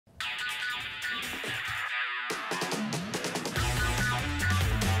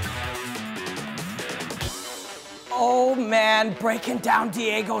man, breaking down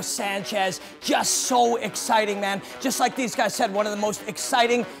Diego Sanchez, just so exciting, man. Just like these guys said, one of the most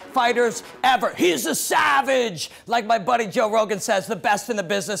exciting fighters ever. He's a savage, like my buddy Joe Rogan says, the best in the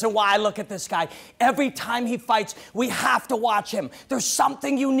business. And why I look at this guy, every time he fights, we have to watch him. There's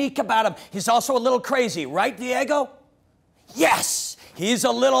something unique about him. He's also a little crazy, right, Diego? Yes! He's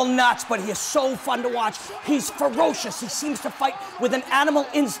a little nuts, but he is so fun to watch. He's ferocious. He seems to fight with an animal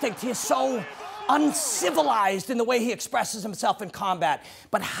instinct. He is so uncivilized in the way he expresses himself in combat.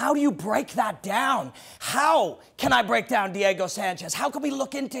 But how do you break that down? How can I break down Diego Sanchez? How can we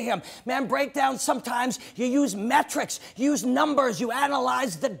look into him? Man, breakdown, sometimes you use metrics, you use numbers, you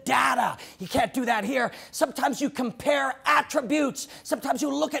analyze the data. You can't do that here. Sometimes you compare attributes. Sometimes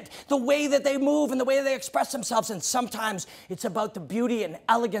you look at the way that they move and the way they express themselves. And sometimes it's about the beauty and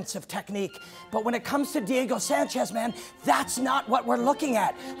elegance of technique. But when it comes to Diego Sanchez, man, that's not what we're looking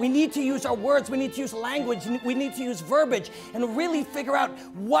at. We need to use our words. We need to use language, we need to use verbiage, and really figure out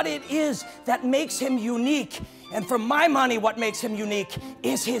what it is that makes him unique. And for my money, what makes him unique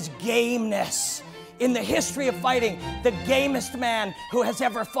is his gameness. In the history of fighting, the gamest man who has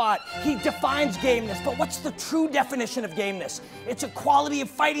ever fought, he defines gameness. But what's the true definition of gameness? It's a quality of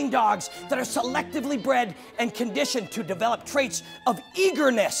fighting dogs that are selectively bred and conditioned to develop traits of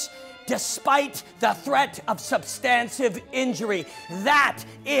eagerness, despite the threat of substantive injury. That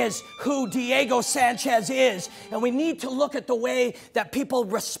is who Diego Sanchez is. And we need to look at the way that people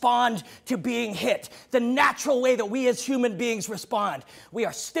respond to being hit, the natural way that we as human beings respond. We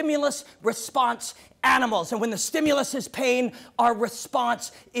are stimulus response animals, and when the stimulus is pain, our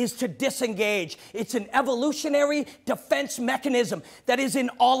response is to disengage. It's an evolutionary defense mechanism that is in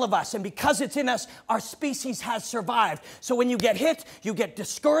all of us, and because it's in us, our species has survived. So when you get hit, you get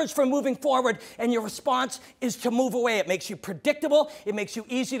discouraged from moving forward, and your response is to move away. It makes you predictable, it makes you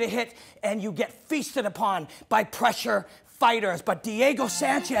easy to hit, and you get feasted upon by pressure fighters. But Diego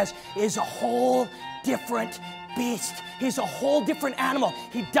Sanchez is a whole different beast. He's a whole different animal.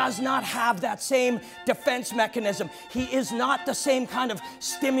 He does not have that same defense mechanism. He is not the same kind of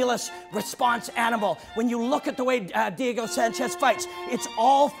stimulus response animal. When you look at the way Diego Sanchez fights, it's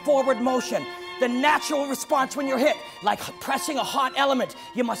all forward motion. The natural response when you're hit, like pressing a hot element,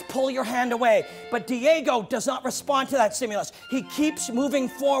 you must pull your hand away. But Diego does not respond to that stimulus. He keeps moving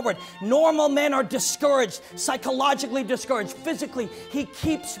forward. Normal men are discouraged, psychologically discouraged. Physically, he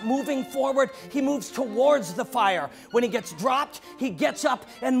keeps moving forward. He moves towards the fire. When he gets dropped, he gets up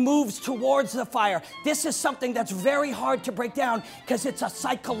and moves towards the fire. This is something that's very hard to break down because it's a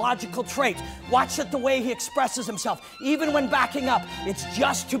psychological trait. Watch it the way he expresses himself. Even when backing up, it's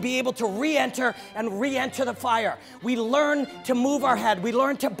just to be able to re-enter and re-enter the fire. We learn to move our head. We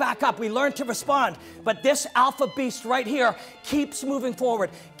learn to back up. We learn to respond. But this alpha beast right here keeps moving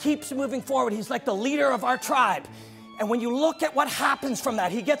forward, keeps moving forward. He's like the leader of our tribe. And when you look at what happens from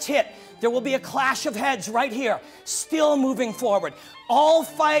that, he gets hit. There will be a clash of heads right here, still moving forward. All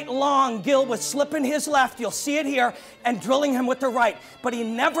fight long, Gil was slipping his left, you'll see it here, and drilling him with the right. But he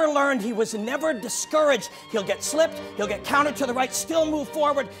never learned, he was never discouraged. He'll get slipped, he'll get countered to the right, still move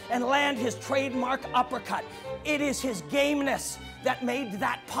forward, and land his trademark uppercut. It is his gameness that made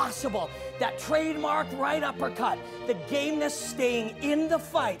that possible. That trademark right uppercut, the gameness staying in the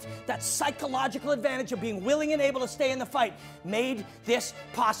fight, that psychological advantage of being willing and able to stay in the fight made this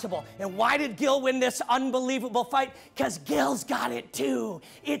possible. And why did Gil win this unbelievable fight? Because Gil's got it too.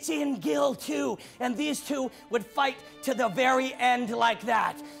 It's in Gil too. And these two would fight to the very end like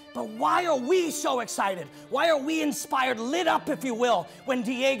that. But why are we so excited? Why are we inspired, lit up, if you will, when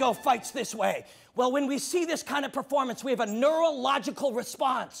Diego fights this way? Well, when we see this kind of performance, we have a neurological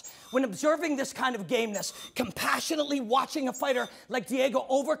response. When observing this kind of gameness, compassionately watching a fighter like Diego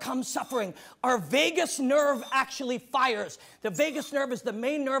overcome suffering, our vagus nerve actually fires. The vagus nerve is the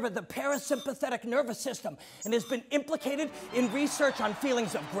main nerve of the parasympathetic nervous system and has been implicated in research on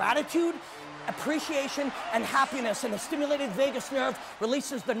feelings of gratitude, appreciation, and happiness. And the stimulated vagus nerve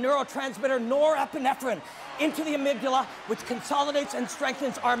releases the neurotransmitter norepinephrine into the amygdala, which consolidates and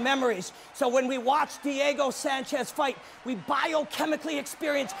strengthens our memories. So when we watch Diego Sanchez fight, we biochemically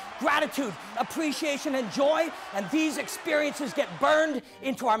experience gratitude, appreciation, and joy, and these experiences get burned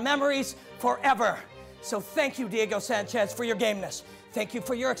into our memories forever. So thank you, Diego Sanchez, for your gameness. Thank you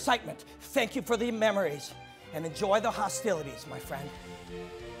for your excitement. Thank you for the memories. And enjoy the hostilities, my friend.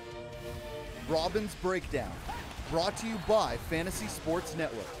 Robin's Breakdown, brought to you by Fantasy Sports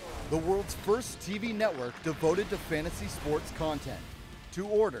Network, the world's first TV network devoted to fantasy sports content. To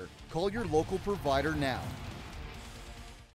order, call your local provider now.